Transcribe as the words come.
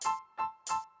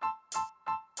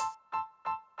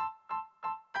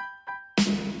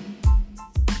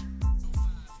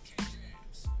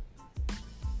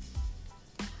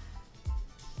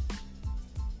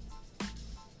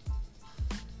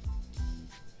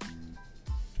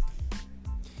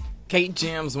Kate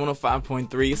Jams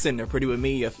 105.3, sitting there pretty with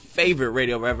me, your favorite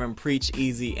radio reverend, Preach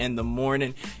Easy in the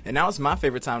morning. And now it's my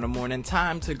favorite time in the morning,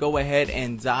 time to go ahead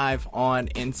and dive on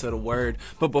into the word.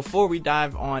 But before we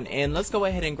dive on in, let's go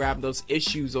ahead and grab those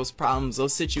issues, those problems,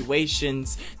 those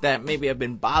situations that maybe have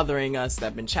been bothering us, that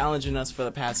have been challenging us for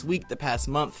the past week, the past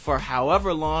month, for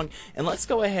however long. And let's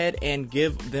go ahead and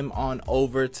give them on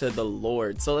over to the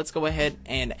Lord. So let's go ahead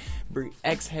and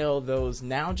exhale those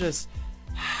now.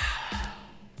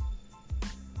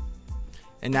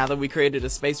 And now that we created a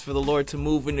space for the Lord to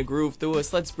move and to groove through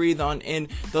us, let's breathe on in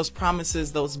those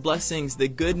promises, those blessings, the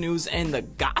good news, and the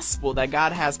gospel that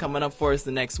God has coming up for us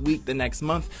the next week, the next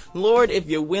month. Lord, if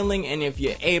you're willing and if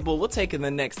you're able, we'll take in the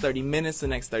next 30 minutes, the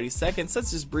next 30 seconds. Let's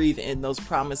just breathe in those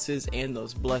promises and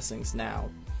those blessings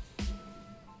now.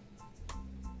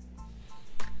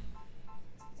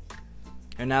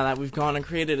 And now that we've gone and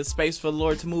created a space for the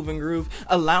Lord to move and groove,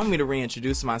 allow me to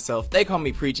reintroduce myself. They call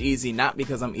me Preach Easy, not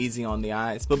because I'm easy on the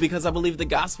eyes, but because I believe the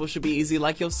gospel should be easy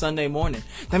like your Sunday morning.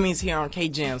 That means here on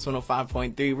K-Jams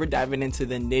 105.3, we're diving into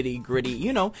the nitty gritty,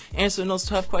 answering those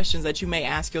tough questions that you may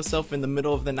ask yourself in the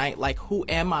middle of the night, like, who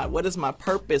am I? What is my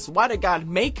purpose? Why did God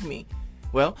make me?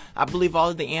 Well, I believe all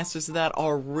of the answers to that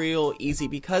are real easy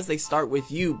because they start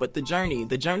with you. But the journey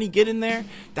getting there,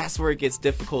 that's where it gets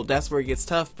difficult. That's where it gets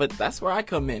tough. But that's where I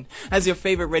come in as your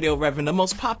favorite radio reverend, the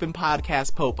most poppin'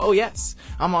 podcast pope. Oh, yes,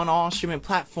 I'm on all streaming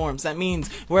platforms. That means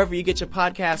wherever you get your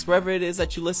podcast, wherever it is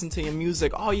that you listen to your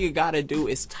music, all you got to do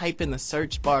is type in the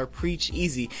search bar, Preach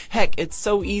Easy. Heck, it's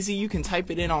so easy. You can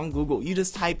type it in on Google. You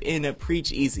just type in a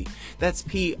Preach Easy. That's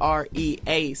Preach. Put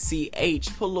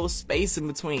a little space in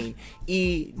between.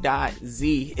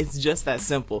 E.Z. It's just that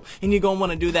simple. And you're going to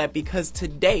want to do that because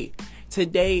today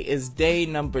is day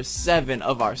number 7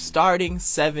 of our Starting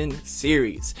 7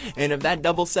 series. And if that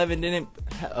double 7 didn't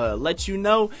let you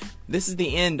know, this is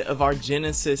the end of our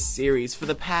Genesis series. For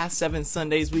the past 7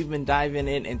 Sundays, we've been diving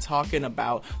in and talking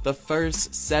about the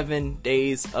first 7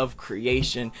 days of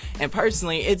creation. And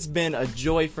personally, it's been a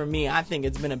joy for me. I think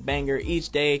it's been a banger, each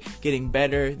day getting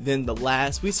better than the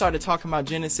last. We started talking about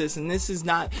Genesis, and this is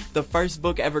not the first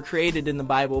book ever created in the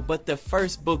Bible, but the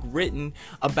first book written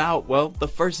about, the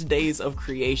first days of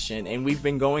creation. And we've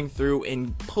been going through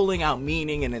and pulling out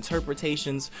meaning and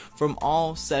interpretations from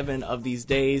all 7 of these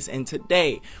days. And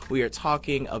today, we are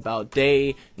talking about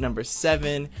day number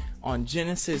 7 on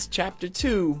Genesis chapter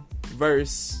 2,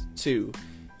 verse 2.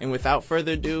 And without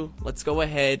further ado, let's go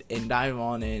ahead and dive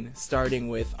on in, starting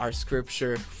with our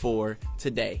scripture for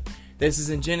today. This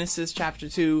is in Genesis chapter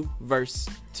 2, verse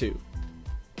 2.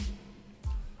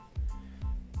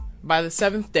 By the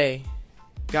 7th day,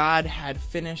 God had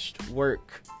finished the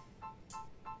work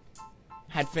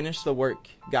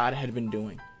God had been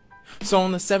doing. So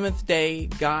on the 7th day,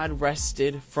 God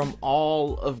rested from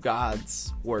all of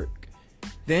God's work.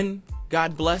 Then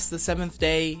God blessed the 7th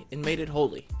day and made it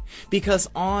holy, because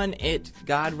on it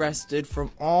God rested from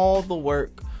all the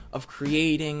work of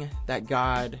creating that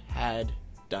God had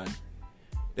done.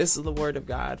 This is the word of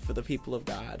God for the people of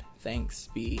God. Thanks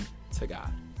be to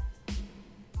God.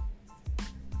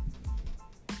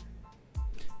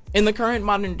 In the current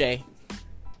modern day,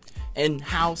 and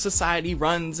how society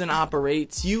runs and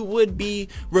operates, you would be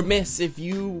remiss if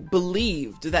you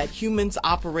believed that humans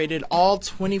operated all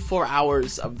 24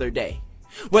 hours of their day.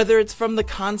 Whether it's from the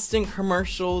constant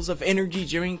commercials of energy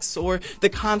drinks, or the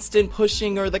constant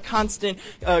pushing, or the constant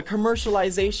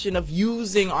commercialization of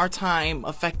using our time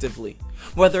effectively.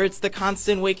 Whether it's the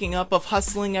constant waking up of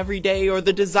hustling every day, or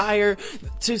the desire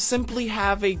to simply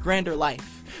have a grander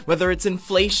life. Whether it's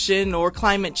inflation or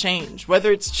climate change,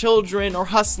 whether it's children or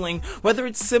hustling, whether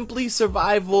it's simply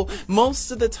survival,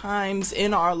 most of the times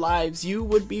in our lives, you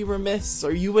would be remiss,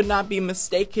 or you would not be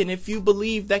mistaken if you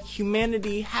believed that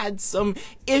humanity had some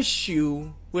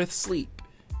issue with sleep.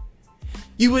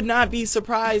 You would not be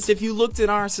surprised if you looked in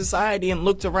our society and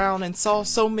looked around and saw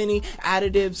so many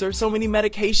additives or so many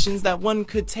medications that one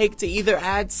could take to either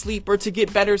add sleep or to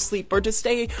get better sleep or to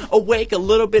stay awake a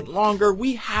little bit longer.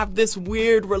 We have this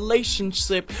weird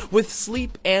relationship with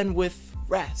sleep and with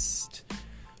rest.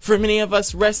 For many of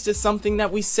us, rest is something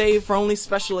that we save for only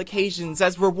special occasions,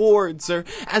 as rewards or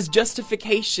as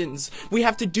justifications. We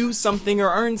have to do something or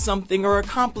earn something or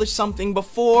accomplish something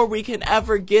before we can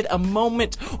ever get a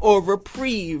moment or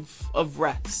reprieve of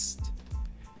rest.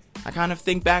 I kind of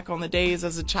think back on the days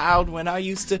as a child when I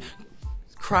used to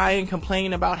cry and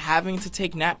complain about having to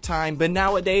take nap time, but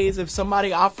nowadays if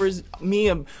somebody offers me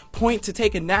a point to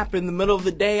take a nap in the middle of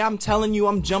the day, I'm telling you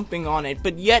I'm jumping on it.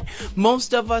 But yet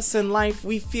most of us in life,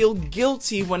 we feel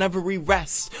guilty whenever we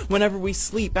rest, whenever we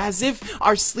sleep, as if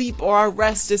our sleep or our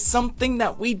rest is something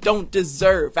that we don't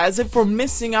deserve, as if we're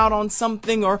missing out on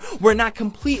something or we're not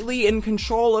completely in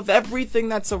control of everything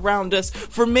that's around us.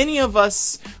 For many of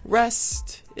us,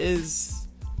 rest is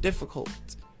difficult.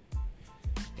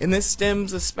 And this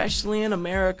stems especially in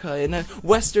America, in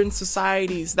Western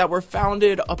societies that were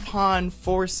founded upon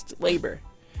forced labor.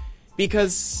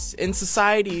 Because in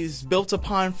societies built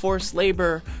upon forced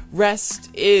labor, rest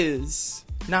is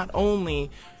not only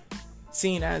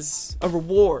seen as a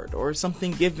reward or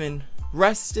something given,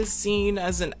 rest is seen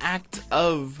as an act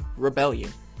of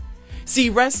rebellion. See,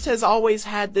 rest has always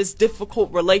had this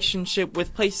difficult relationship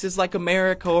with places like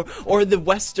America or the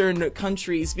Western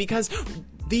countries, because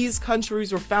these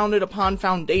countries were founded upon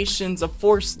foundations of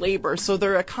forced labor, so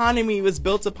their economy was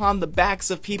built upon the backs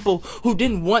of people who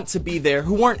didn't want to be there,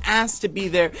 who weren't asked to be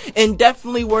there, and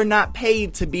definitely were not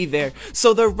paid to be there.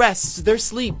 So their rest, their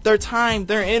sleep, their time,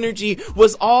 their energy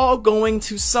was all going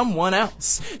to someone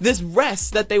else. This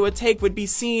rest that they would take would be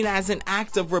seen as an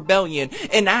act of rebellion,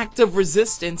 an act of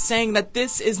resistance, saying that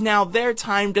this is now their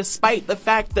time, despite the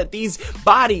fact that these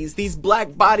bodies, these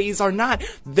black bodies, are not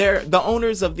the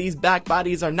owners of these black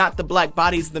bodies are not the black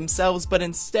bodies themselves, but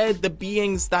instead the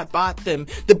beings that bought them,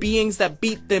 the beings that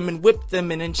beat them and whipped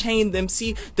them and enchained them.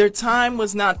 See, their time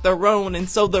was not their own, and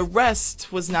so the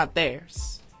rest was not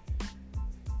theirs.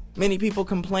 Many people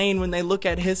complain when they look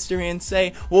at history and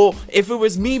say, well, if it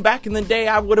was me back in the day,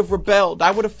 I would have rebelled.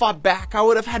 I would have fought back. I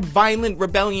would have had violent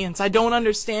rebellions. I don't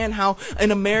understand how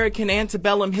in American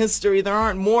antebellum history there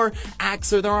aren't more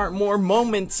acts or there aren't more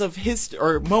moments of history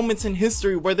or moments in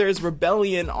history where there is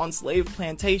rebellion on slave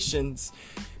plantations.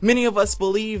 Many of us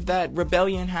believe that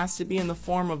rebellion has to be in the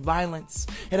form of violence.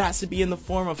 It has to be in the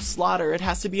form of slaughter. It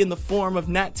has to be in the form of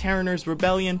Nat Turner's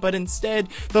rebellion. But instead,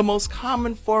 the most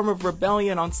common form of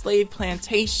rebellion on slave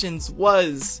plantations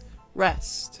was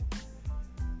rest.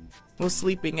 Was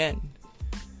sleeping in.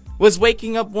 Was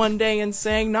waking up one day and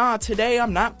saying, nah, today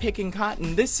I'm not picking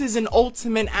cotton. This is an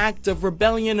ultimate act of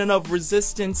rebellion and of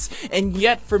resistance. And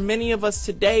yet, for many of us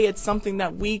today, it's something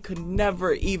that we could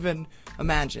never even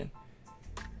imagine.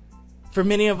 For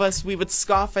many of us, we would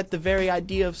scoff at the very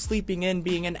idea of sleeping in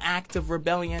being an act of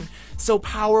rebellion, so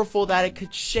powerful that it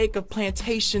could shake a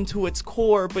plantation to its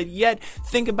core, but yet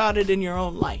think about it in your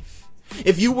own life.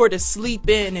 If you were to sleep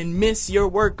in and miss your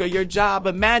work or your job,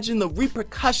 imagine the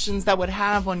repercussions that would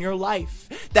have on your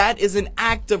life. That is an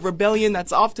act of rebellion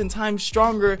that's oftentimes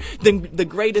stronger than the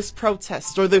greatest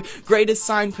protest or the greatest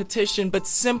signed petition, but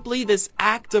simply this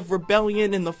act of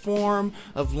rebellion in the form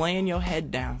of laying your head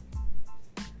down,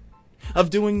 of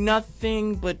doing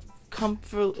nothing but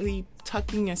comfortably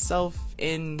tucking yourself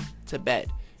into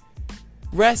bed.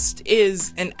 Rest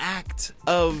is an act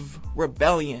of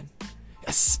rebellion,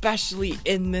 especially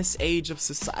in this age of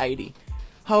society.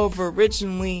 However,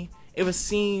 originally it was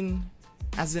seen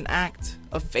as an act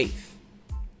of faith.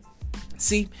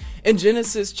 See, in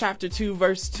Genesis chapter 2,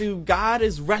 verse 2, God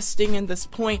is resting in this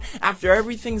point after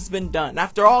everything's been done,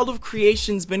 after all of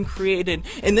creation's been created.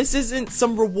 And this isn't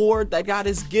some reward that God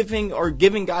is giving or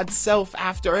giving God's self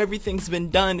after everything's been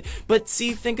done. But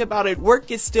see, think about it. Work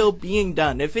is still being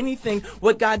done. If anything,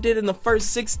 what God did in the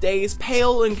first 6 days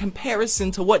pale in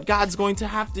comparison to what God's going to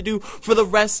have to do for the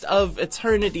rest of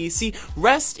eternity. See,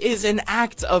 rest is an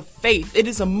act of faith. It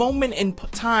is a moment in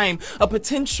time, a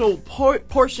potential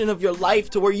portion of your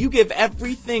life to where you give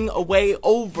everything away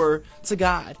over to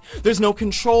God. There's no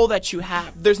control that you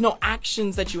have. There's no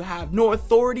actions that you have. No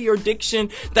authority or diction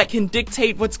that can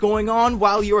dictate what's going on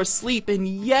while you're asleep. And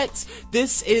yet,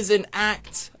 this is an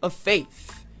act of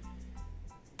faith.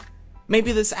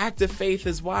 Maybe this act of faith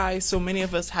is why so many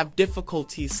of us have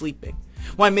difficulty sleeping.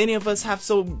 Why many of us have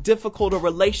so difficult a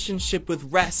relationship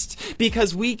with rest,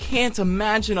 because we can't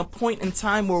imagine a point in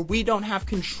time where we don't have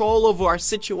control over our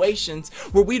situations,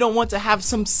 where we don't want to have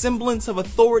some semblance of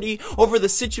authority over the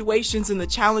situations and the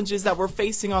challenges that we're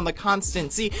facing on the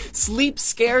constant. See, sleep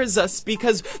scares us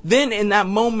because then in that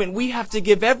moment we have to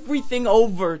give everything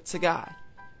over to God.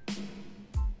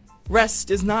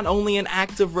 Rest is not only an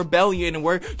act of rebellion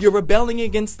where you're rebelling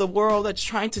against the world that's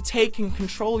trying to take and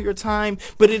control your time,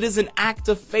 but it is an act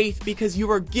of faith because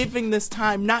you are giving this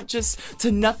time not just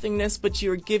to nothingness, but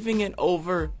you're giving it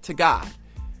over to God.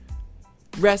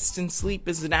 Rest and sleep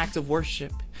is an act of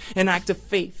worship, an act of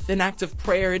faith, an act of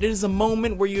prayer. It is a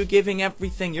moment where you're giving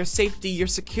everything, your safety, your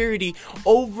security,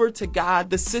 over to God,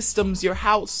 the systems, your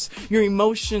house, your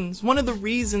emotions. One of the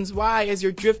reasons why, as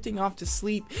you're drifting off to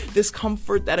sleep, this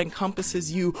comfort that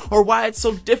encompasses you, or why it's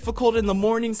so difficult in the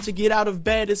mornings to get out of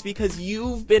bed, is because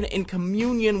you've been in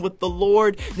communion with the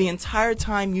Lord the entire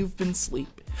time you've been asleep.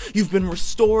 You've been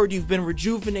restored, you've been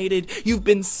rejuvenated, you've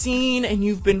been seen, and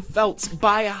you've been felt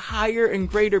by a higher and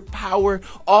greater power,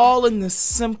 all in the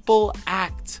simple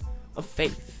act of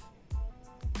faith.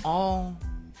 All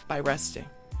by resting.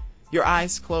 Your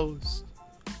eyes closed,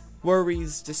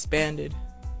 worries disbanded,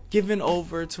 given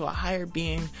over to a higher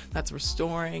being that's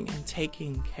restoring and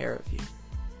taking care of you.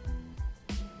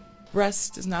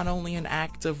 Rest is not only an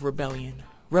act of rebellion,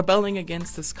 rebelling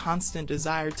against this constant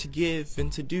desire to give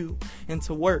and to do and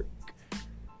to work,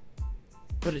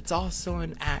 but it's also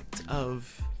an act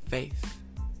of faith.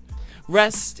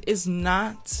 Rest is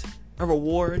not a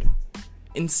reward.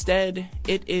 Instead,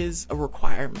 it is a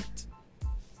requirement.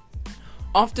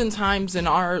 Oftentimes in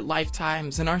our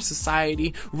lifetimes, in our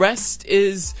society, rest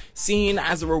is seen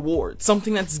as a reward,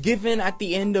 something that's given at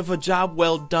the end of a job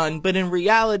well done. But in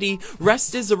reality,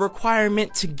 rest is a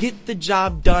requirement to get the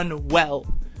job done well.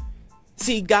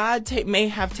 See, God may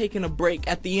have taken a break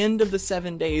at the end of the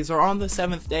 7 days or on the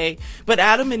seventh day, but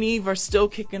Adam and Eve are still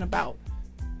kicking about,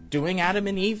 doing Adam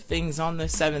and Eve things on the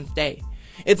seventh day.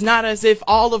 It's not as if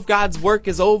all of God's work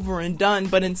is over and done,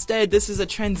 but instead this is a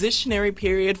transitionary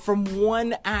period from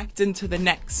one act into the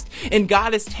next. And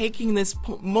God is taking this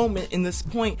moment in this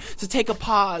point to take a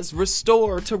pause,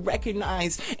 restore, to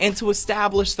recognize, and to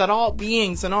establish that all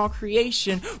beings and all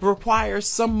creation require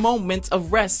some moment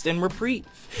of rest and reprieve.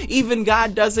 Even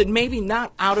God does it maybe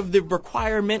not out of the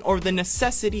requirement or the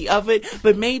necessity of it,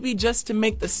 but maybe just to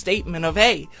make the statement of,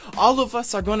 hey, all of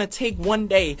us are going to take one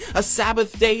day, a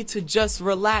Sabbath day, to just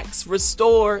relax,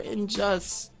 restore, and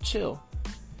just chill.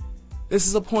 This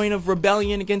is a point of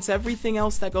rebellion against everything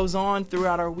else that goes on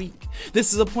throughout our week.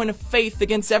 This is a point of faith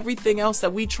against everything else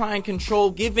that we try and control,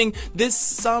 giving this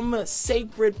some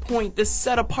sacred point, this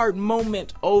set apart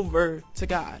moment over to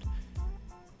God.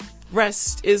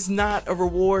 Rest is not a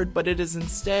reward, but it is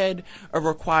instead a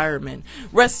requirement.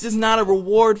 Rest is not a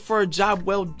reward for a job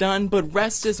well done, but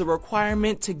rest is a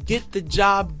requirement to get the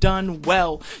job done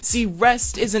well. See,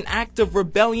 rest is an act of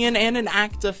rebellion and an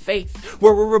act of faith,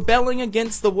 where we're rebelling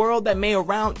against the world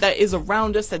that is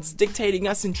around us, that's dictating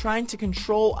us and trying to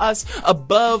control us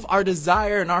above our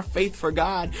desire and our faith for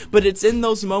God. But it's in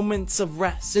those moments of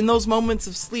rest, in those moments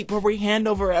of sleep, where we hand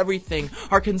over everything,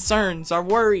 our concerns, our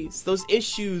worries, those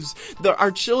issues, our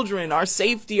children, our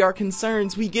safety, our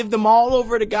concerns. We give them all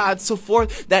over to God. So for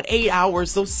that 8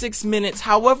 hours, those 6 minutes,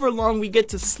 however long we get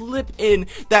to slip in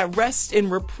that rest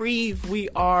and reprieve, we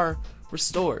are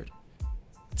restored,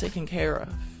 taken care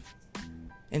of,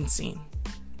 and seen.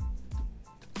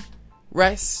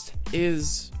 Rest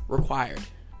is required.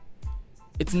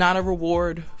 It's not a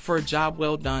reward for a job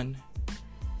well done.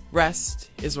 Rest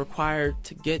is required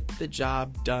to get the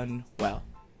job done well.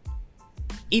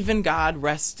 Even God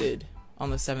rested on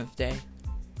the seventh day.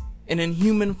 And in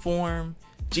human form,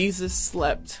 Jesus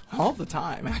slept all the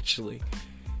time, actually.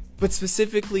 But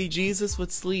specifically, Jesus would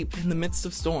sleep in the midst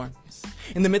of storms,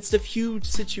 in the midst of huge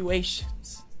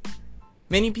situations.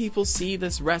 Many people see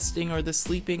this resting or this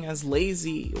sleeping as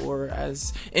lazy or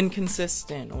as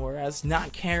inconsistent or as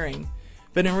not caring.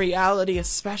 But in reality,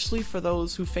 especially for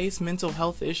those who face mental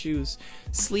health issues,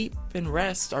 sleep and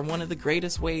rest are one of the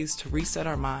greatest ways to reset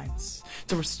our minds,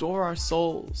 to restore our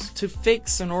souls, to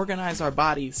fix and organize our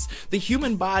bodies. The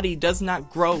human body does not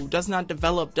grow, does not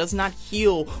develop, does not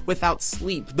heal without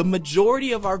sleep. The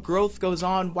majority of our growth goes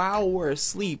on while we're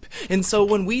asleep. And so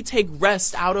when we take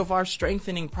rest out of our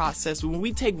strengthening process, when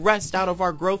we take rest out of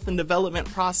our growth and development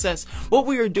process, what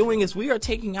we are doing is we are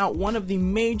taking out one of the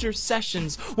major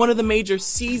sessions, one of the major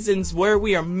seasons where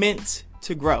we are meant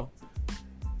to grow.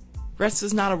 Rest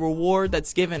is not a reward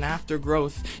that's given after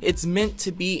growth. It's meant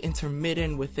to be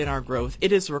intermittent within our growth.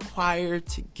 It is required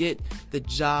to get the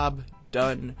job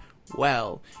done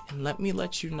well. And let me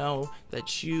let you know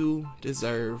that you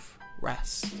deserve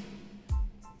rest.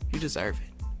 You deserve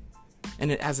it.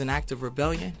 And as an act of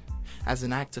rebellion, as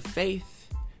an act of faith,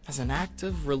 as an act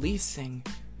of releasing,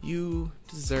 you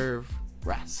deserve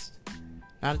rest.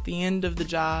 Not at the end of the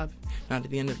job, not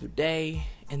at the end of the day,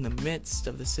 in the midst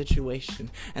of the situation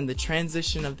and the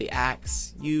transition of the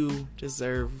acts, you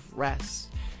deserve rest.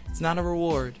 It's not a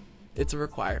reward, it's a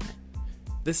requirement.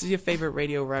 This is your favorite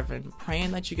radio reverend,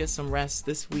 praying that you get some rest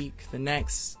this week, the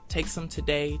next. Take some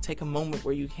today, take a moment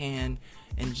where you can,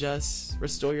 and just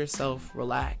restore yourself,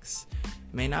 relax.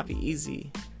 It may not be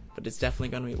easy, but it's definitely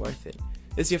going to be worth it.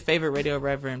 This is your favorite radio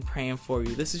reverend praying for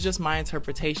you. This is just my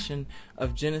interpretation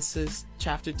of Genesis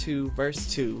chapter 2,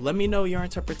 verse 2. Let me know your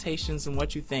interpretations and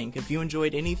what you think. If you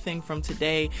enjoyed anything from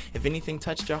today, if anything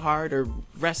touched your heart or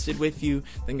rested with you,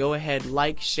 then go ahead,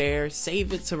 like, share,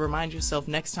 save it to remind yourself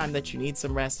next time that you need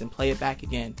some rest, and play it back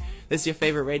again. This is your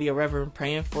favorite radio reverend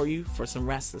praying for you for some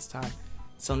rest this time.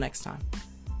 Till next time.